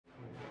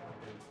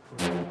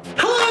Hi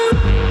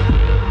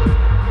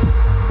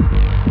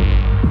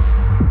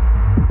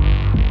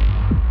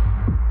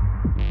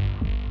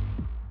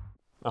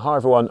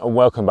everyone and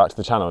welcome back to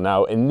the channel.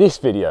 Now in this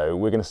video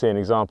we're going to see an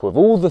example of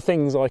all the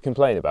things I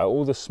complain about,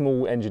 all the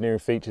small engineering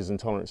features and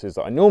tolerances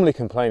that I normally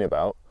complain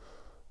about.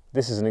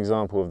 This is an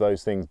example of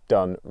those things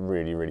done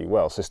really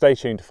well, so stay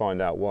tuned to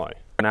find out why.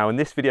 Now in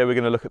this video we're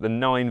going to look at the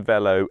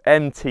 9Velo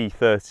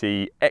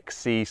MT30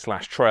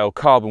 XC/Trail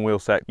carbon wheel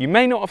set. You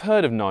may not have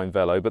heard of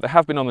 9Velo, but they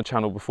have been on the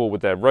channel before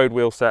with their road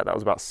wheel set. That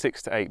was about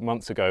 6 to 8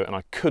 months ago and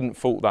I couldn't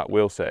fault that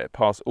wheel set. It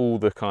passed all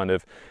the kind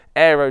of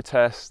aero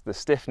tests, the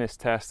stiffness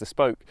test, the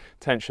spoke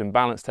tension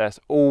balance test,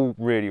 all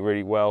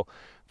really well.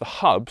 The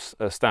hubs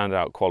are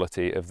standout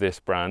quality of this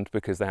brand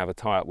because they have a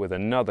tie-up with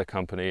another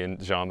company in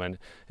Xiamen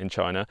in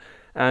China.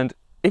 And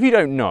if you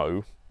don't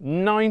know,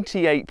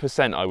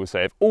 98% I would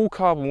say of all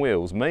carbon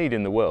wheels made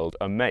in the world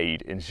are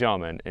made in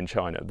Xiamen in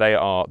China. They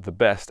are the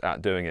best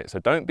at doing it. So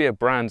don't be a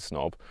brand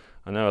snob.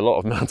 I know a lot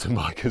of mountain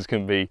bikers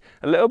can be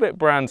a little bit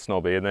brand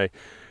snobby and they,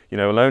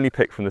 will only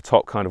pick from the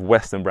top kind of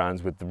Western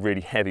brands with the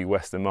really heavy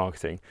Western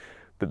marketing.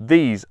 But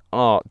these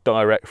are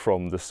direct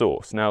from the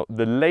source. Now,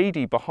 the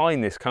lady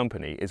behind this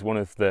company is one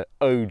of the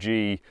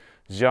OG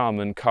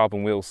Xiamen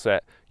carbon wheel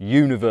set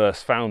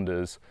universe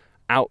founders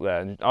out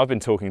there. And I've been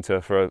talking to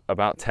her for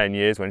about 10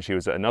 years when she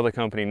was at another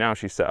company. Now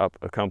she's set up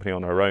a company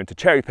on her own to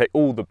cherry pick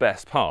all the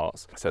best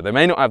parts. So they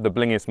may not have the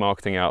blingiest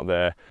marketing out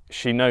there.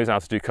 She knows how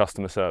to do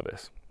customer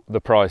service. The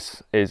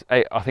price is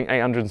I think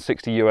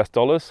 $860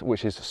 US,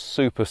 which is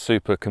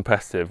super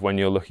competitive when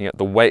you're looking at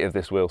the weight of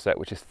this wheel set,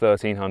 which is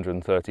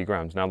 1,330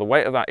 grams. Now the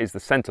weight of that is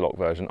the center lock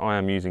version. I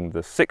am using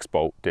the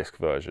 6-bolt disc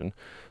version,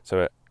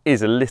 so it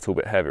is a little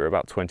bit heavier,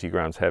 about 20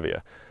 grams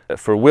heavier.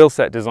 For a wheel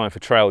set designed for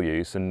trail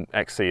use and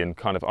XC and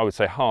kind of, I would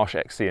say, harsh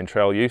XC and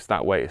trail use,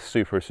 that weight is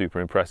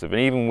super impressive.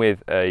 And even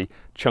with a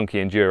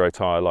chunky enduro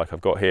tire like I've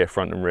got here,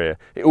 front and rear,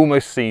 it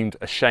almost seemed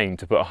a shame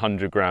to put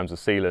 100 grams of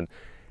sealant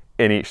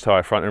in each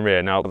tyre, front and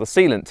rear. Now the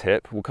sealant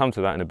tip, we'll come to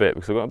that in a bit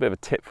because I've got a bit of a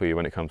tip for you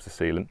when it comes to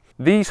sealant.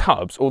 These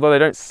hubs, although they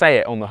don't say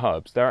it on the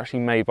hubs, they're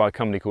actually made by a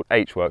company called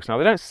H-Works. Now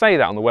they don't say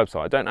that on the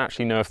website. I don't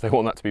actually know if they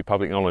want that to be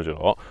public knowledge or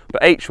not,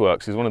 but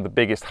H-Works is one of the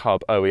biggest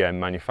hub OEM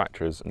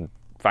manufacturers and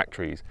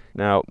factories.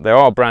 Now they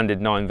are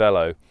branded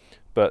 9Velo,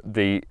 but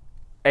the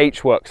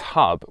H-Works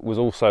hub was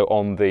also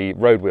on the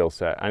road wheel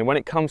set. And when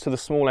it comes to the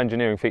small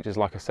engineering features,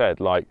 like I said,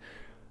 like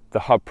the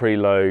hub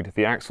preload,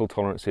 the axle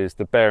tolerances,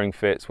 the bearing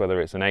fits,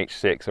 whether it's an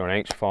H6 or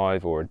an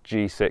H5 or a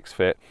G6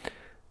 fit,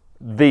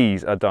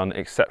 these are done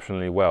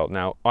exceptionally well.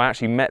 Now, I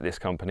actually met this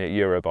company at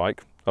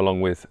Eurobike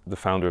along with the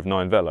founder of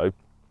 9Velo,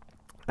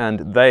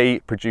 and they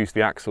produce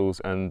the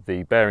axles and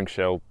the bearing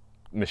shell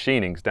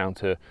machinings down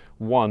to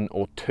 1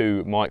 or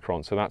 2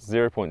 microns, so that's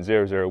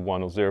 0.001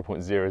 or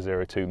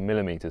 0.002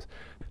 millimeters.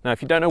 Now,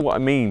 if you don't know what I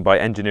mean by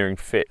engineering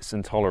fits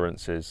and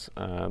tolerances,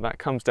 that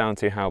comes down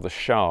to how the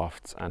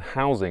shafts and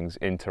housings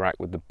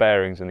interact with the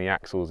bearings and the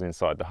axles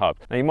inside the hub.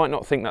 Now, you might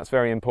not think that's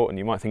very important.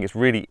 You might think it's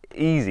really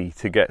easy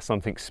to get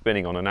something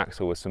spinning on an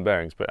axle with some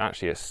bearings, but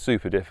actually it's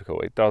super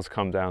difficult. It does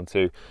come down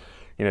to,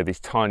 these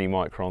tiny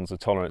microns of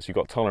tolerance. You've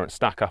got tolerance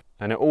stack up,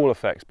 and it all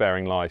affects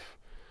bearing life,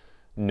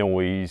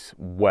 noise,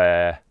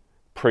 wear,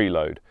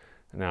 preload.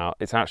 Now,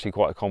 it's actually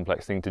quite a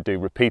complex thing to do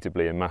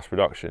repeatedly in mass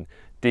production.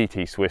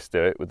 DT Swiss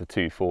do it with the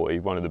 240,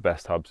 one of the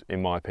best hubs,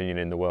 in my opinion,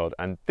 in the world.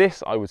 And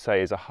this, I would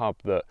say, is a hub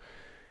that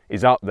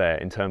is up there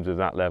in terms of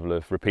that level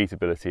of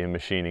repeatability and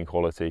machining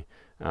quality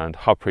and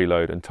hub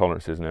preload and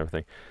tolerances and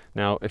everything.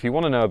 Now, if you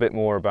want to know a bit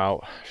more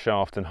about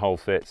shaft and hole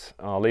fits,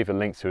 I'll leave a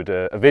link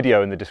to a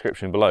video in the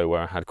description below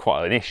where I had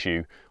quite an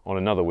issue on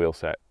another wheel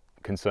set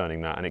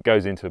concerning that, and it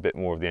goes into a bit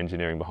more of the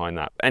engineering behind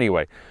that. But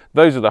anyway,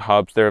 those are the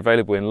hubs. They're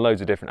available in loads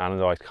of different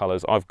anodized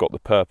colors. I've got the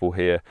purple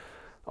here.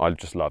 I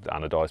just loved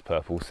anodized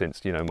purple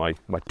since my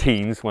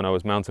teens when I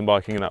was mountain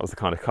biking, and that was the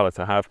kind of color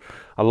to have.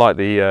 I like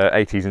the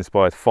 80s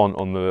inspired font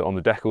on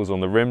the decals, on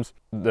the rims.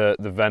 The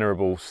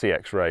venerable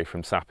CX Ray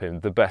from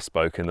Sapim, the best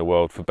spoke in the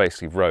world for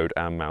basically road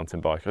and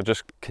mountain bike. You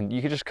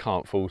just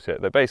can't fault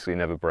it. They basically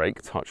never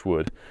break, touch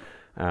wood.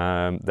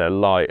 They're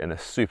light and they're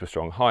super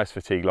strong, highest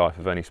fatigue life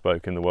of any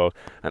spoke in the world,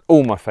 and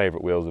all my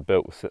favourite wheels are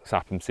built with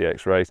Sapim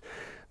CX Rays.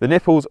 The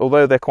nipples,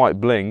 although they're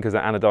quite bling because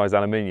they're anodized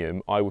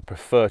aluminium, I would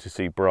prefer to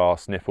see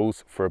brass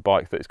nipples for a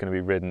bike that's going to be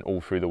ridden all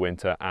through the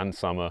winter and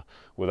summer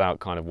without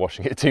kind of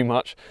washing it too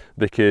much,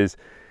 because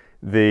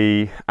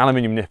the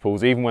aluminium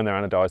nipples, even when they're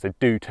anodized, they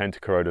do tend to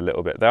corrode a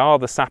little bit. They are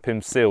the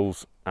Sapim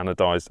Seals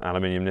anodized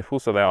aluminium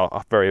nipples, so they are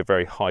a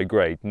very high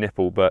grade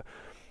nipple, but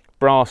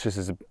brass just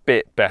is a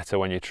bit better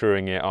when you're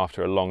truing it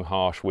after a long,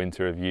 harsh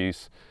winter of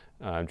use,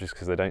 just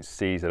because they don't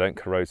seize, they don't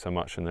corrode so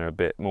much, and they're a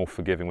bit more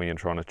forgiving when you're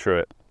trying to true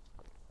it.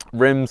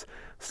 Rims,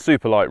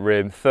 super light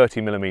rim,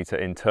 30mm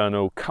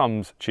internal,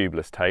 comes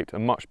tubeless taped, a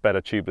much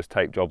better tubeless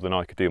tape job than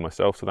I could do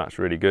myself, so that's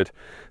really good.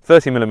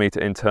 30mm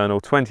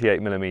internal,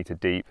 28mm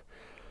deep,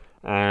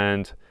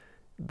 and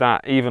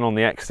that, even on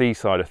the XC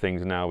side of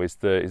things now, is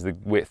the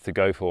width to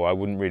go for. I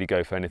wouldn't really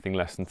go for anything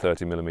less than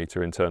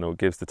 30mm internal. It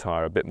gives the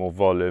tyre a bit more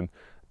volume,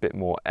 bit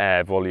more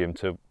air volume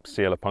to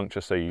seal a puncture,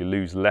 so you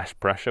lose less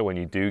pressure when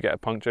you do get a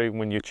puncture, even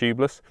when you're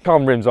tubeless.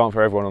 Carbon rims aren't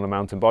for everyone on a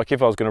mountain bike.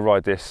 If I was going to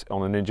ride this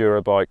on an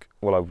enduro bike,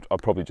 well, I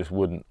probably just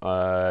wouldn't.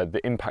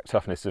 The impact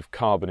toughness of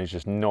carbon is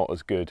just not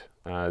as good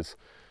as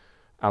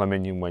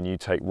aluminium when you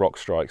take rock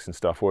strikes and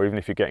stuff, or even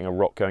if you're getting a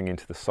rock going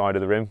into the side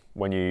of the rim,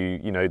 when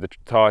you know, the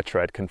tyre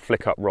tread can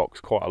flick up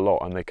rocks quite a lot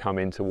and they come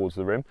in towards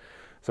the rim.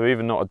 So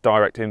even not a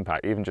direct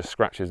impact, even just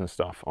scratches and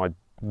stuff, I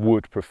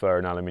would prefer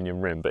an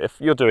aluminium rim. But if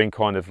you're doing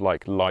kind of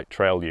like light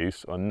trail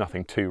use or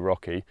nothing too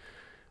rocky,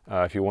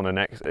 if you want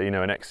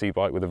an XC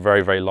bike with a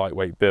very, very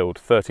lightweight build,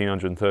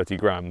 1330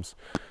 grams,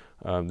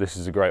 this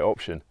is a great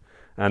option.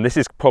 And this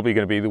is probably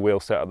going to be the wheel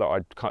set that I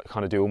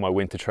kind of do all my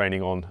winter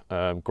training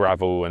on,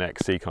 gravel and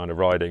XC kind of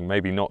riding.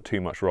 Maybe not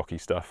too much rocky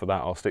stuff. For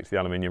that, I'll stick to the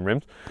aluminium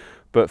rims.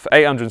 But for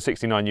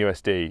 869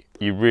 USD,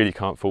 you really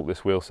can't fault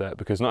this wheel set,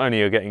 because not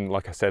only are you getting,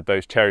 like I said,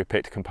 those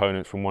cherry-picked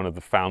components from one of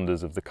the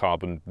founders of the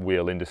carbon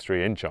wheel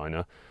industry in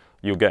China,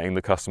 you're getting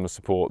the customer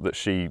support that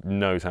she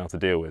knows how to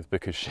deal with,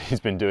 because she's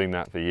been doing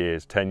that for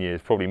years, 10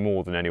 years, probably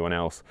more than anyone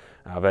else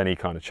out of any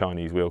kind of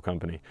Chinese wheel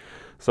company.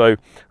 So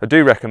I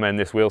do recommend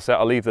this wheel set.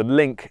 I'll leave the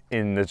link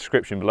in the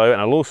description below,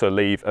 and I'll also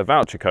leave a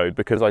voucher code,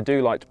 because I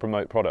do like to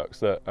promote products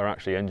that are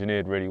actually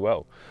engineered really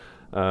well.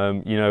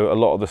 You know, a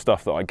lot of the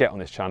stuff that I get on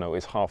this channel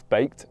is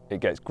half-baked, it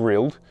gets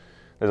grilled.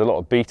 There's a lot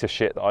of beta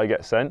shit that I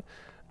get sent,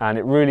 and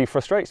it really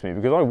frustrates me,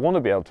 because I want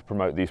to be able to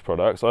promote these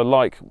products. I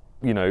like,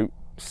 you know,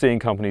 seeing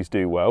companies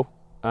do well,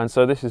 and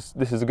so this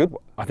is a good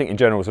one. I think in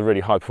general it's a really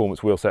high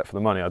performance wheel set for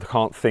the money. I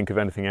can't think of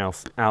anything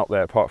else out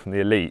there apart from the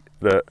Elite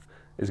that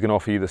is going to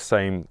offer you the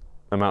same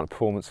amount of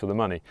performance for the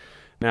money.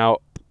 Now,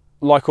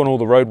 like on all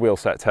the road wheel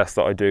set tests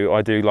that I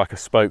do like a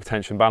spoke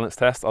tension balance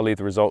test. I'll leave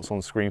the results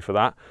on screen for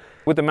that.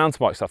 With the mountain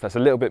bike stuff, that's a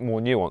little bit more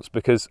nuanced,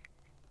 because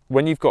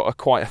when you've got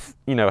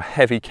a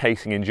heavy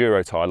casing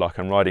enduro tyre like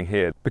I'm riding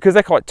here, because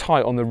they're quite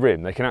tight on the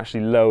rim, they can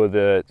actually lower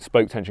the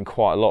spoke tension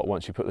quite a lot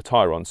once you put the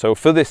tyre on. So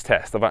for this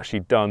test, I've actually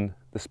done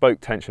the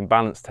spoke tension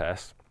balance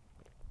test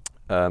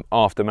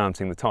after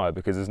mounting the tyre,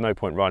 because there's no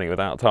point riding it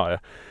without a tyre.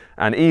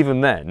 And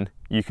even then,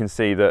 you can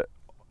see that,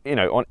 you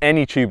know, on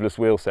any tubeless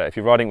wheel set, if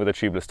you're riding with a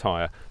tubeless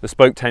tyre, the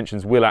spoke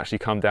tensions will actually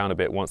come down a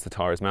bit once the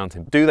tyre is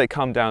mounted. Do they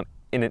come down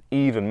in an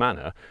even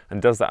manner, and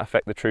does that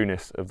affect the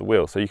trueness of the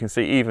wheel? So you can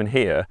see even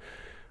here,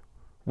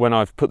 when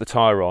I've put the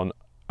tyre on,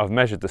 I've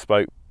measured the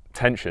spoke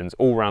tensions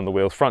all around the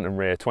wheels, front and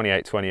rear,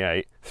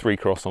 28, 3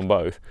 cross on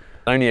both.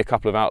 Only a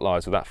couple of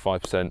outliers with that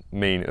 5%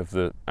 mean of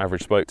the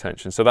average spoke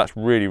tension. So that's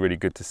really, really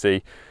good to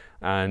see.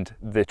 And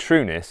the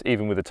trueness,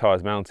 even with the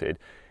tyres mounted,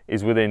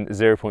 is within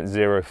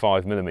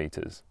 0.05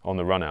 millimeters on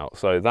the run out.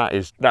 So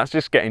that's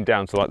just getting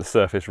down to like the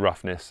surface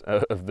roughness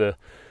of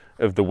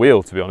the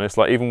wheel, to be honest.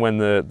 Like even when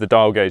the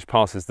dial gauge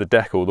passes the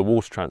decal, the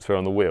water transfer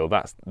on the wheel,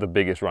 that's the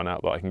biggest run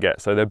out that I can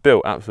get. So they're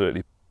built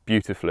absolutely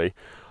beautifully.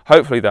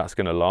 Hopefully that's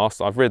going to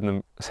last. I've ridden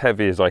them as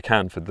heavy as I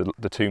can for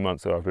the 2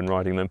 months that I've been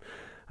riding them,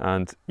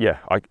 and yeah,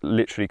 I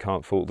literally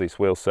can't fault this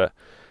wheel set.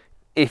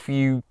 If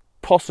you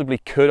possibly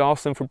could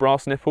ask them for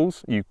brass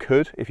nipples, you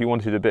could, if you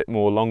wanted a bit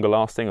more longer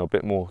lasting or a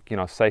bit more, you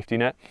know, safety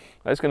net.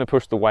 That's going to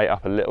push the weight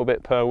up a little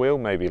bit per wheel,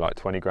 maybe like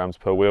 20 grams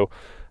per wheel,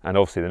 and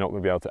obviously they're not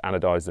going to be able to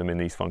anodize them in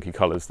these funky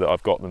colors that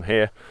I've got them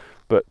here.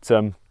 But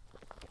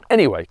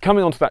anyway,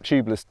 coming on to that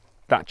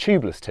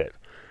tubeless tip,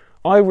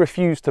 I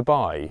refuse to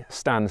buy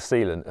stand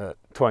sealant at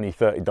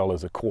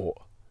 $20–30 a quart.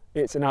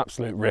 It's an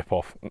absolute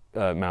rip-off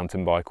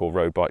mountain bike or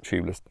road bike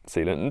tubeless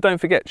sealant. And don't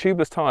forget,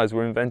 tubeless tyres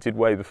were invented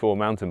way before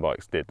mountain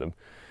bikes did them.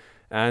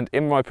 And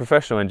in my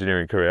professional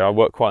engineering career, I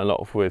worked quite a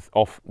lot with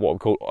what we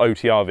call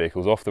OTR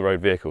vehicles, off-the-road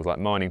vehicles, like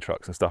mining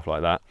trucks and stuff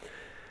like that.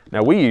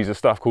 Now, we use a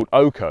stuff called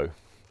OCO,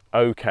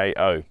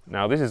 O-K-O.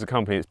 Now, this is a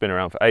company that's been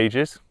around for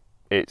ages.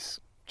 It's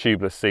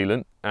tubeless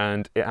sealant,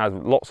 and it has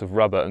lots of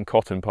rubber and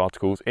cotton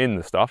particles in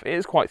the stuff. It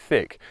is quite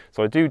thick,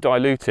 so I do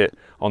dilute it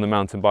on the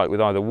mountain bike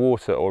with either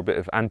water or a bit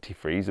of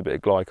antifreeze, a bit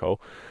of glycol,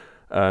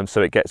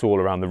 so it gets all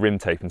around the rim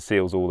tape and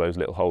seals all those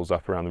little holes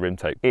up around the rim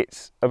tape.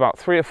 It's about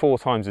 3 or 4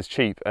 times as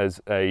cheap as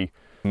a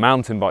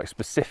mountain bike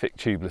specific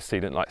tubeless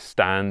sealant like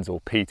Stan's or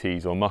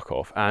PT's or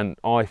Muck-Off, and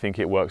I think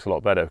it works a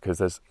lot better because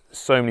there's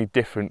so many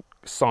different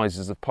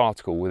sizes of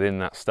particle within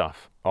that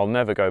stuff. I'll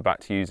never go back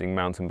to using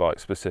mountain bike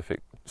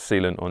specific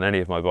sealant on any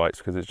of my bikes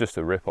because it's just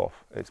a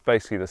rip-off. It's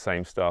basically the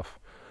same stuff,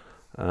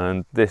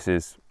 and this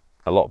is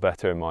a lot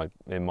better in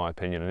my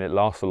opinion, and it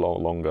lasts a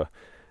lot longer,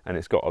 and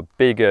it's got a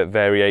bigger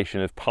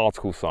variation of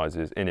particle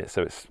sizes in it,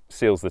 so it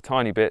seals the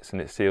tiny bits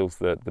and it seals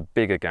the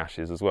bigger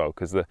gashes as well,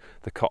 because the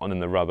cotton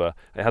and the rubber,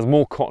 it has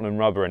more cotton and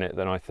rubber in it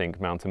than I think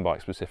mountain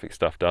bike specific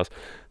stuff does.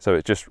 So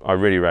I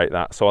really rate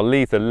that. So I'll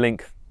leave the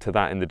link to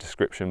that in the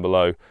description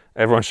below.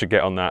 Everyone should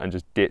get on that and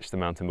just ditch the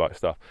mountain bike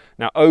stuff.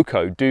 Now,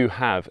 OCO do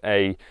have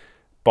a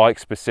bike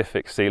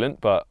specific sealant,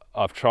 but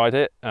I've tried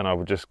it and I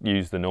would just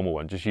use the normal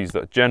one. Just use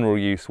the general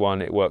use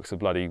one. It works with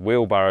bloody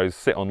wheelbarrows,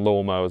 sit on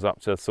lawnmowers up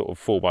to sort of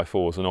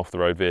 4x4s and off the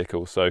road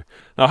vehicles. So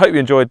I hope you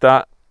enjoyed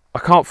that. I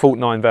can't fault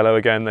 9Velo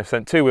again. They've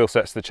sent 2 wheel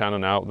sets to the channel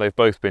now. They've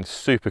both been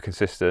super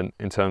consistent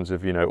in terms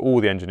of, you know,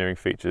 all the engineering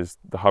features,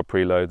 the hub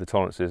preload, the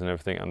tolerances and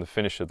everything, and the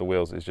finish of the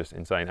wheels is just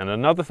insane. And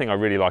another thing I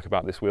really like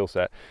about this wheel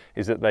set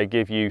is that they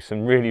give you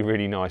some really,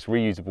 really nice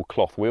reusable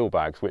cloth wheel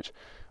bags, which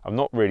I've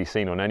not really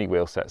seen on any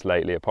wheel sets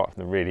lately, apart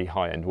from the really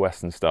high-end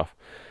Western stuff.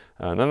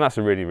 And that's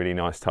a really, really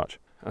nice touch.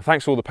 And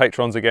thanks to all the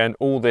patrons again,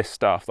 all this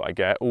stuff that I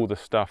get, all the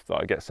stuff that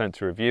I get sent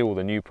to review, all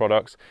the new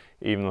products,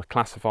 even the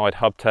classified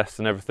hub tests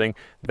and everything,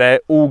 they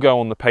all go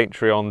on the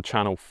Patreon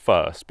channel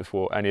first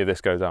before any of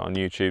this goes out on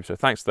YouTube. So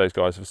thanks to those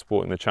guys for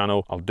supporting the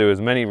channel. I'll do as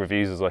many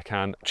reviews as I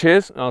can.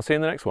 Cheers, and I'll see you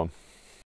in the next one.